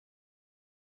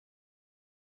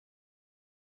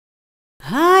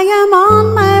I am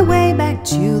on my way back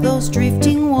to those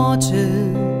drifting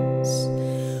waters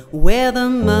where the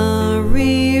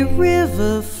Murray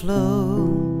River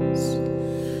flows.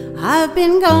 I've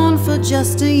been gone for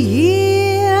just a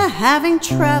year, having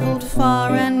traveled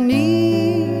far and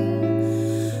near,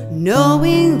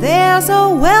 knowing there's a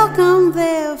welcome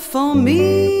there for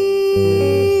me.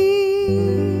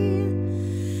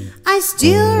 I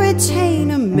still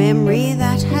retain a memory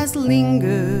that has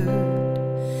lingered.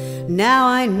 Now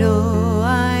I know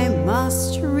I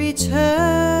must return,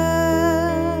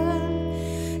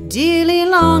 dearly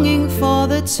longing for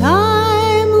the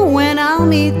time when I'll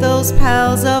meet those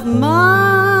pals of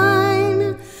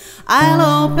mine.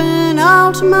 I'll open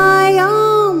out my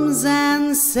arms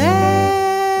and say,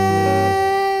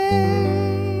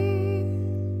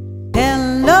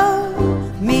 hello,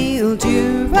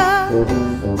 Mildura,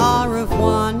 au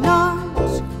revoir, not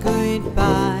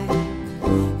goodbye,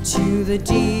 to the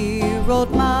dear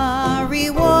old Murray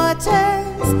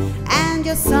waters and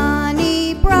your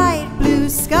sunny bright blue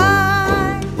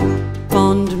sky.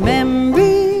 Fond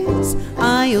memories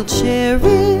I'll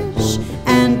cherish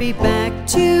and be back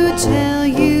to tell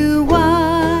you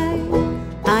why.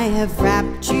 I have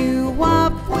wrapped you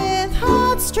up with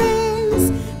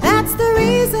heartstrings, that's the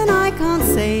reason I can't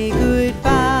say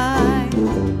goodbye.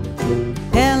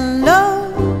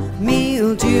 Hello,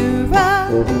 Mildura,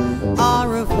 au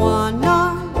revoir,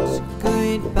 not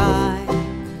goodbye,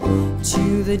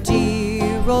 to the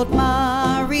dear old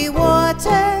Murray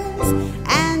waters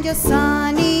and your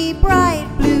sunny bright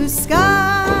blue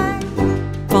sky.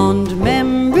 Fond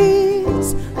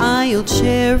memories I'll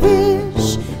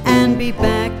cherish and be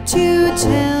back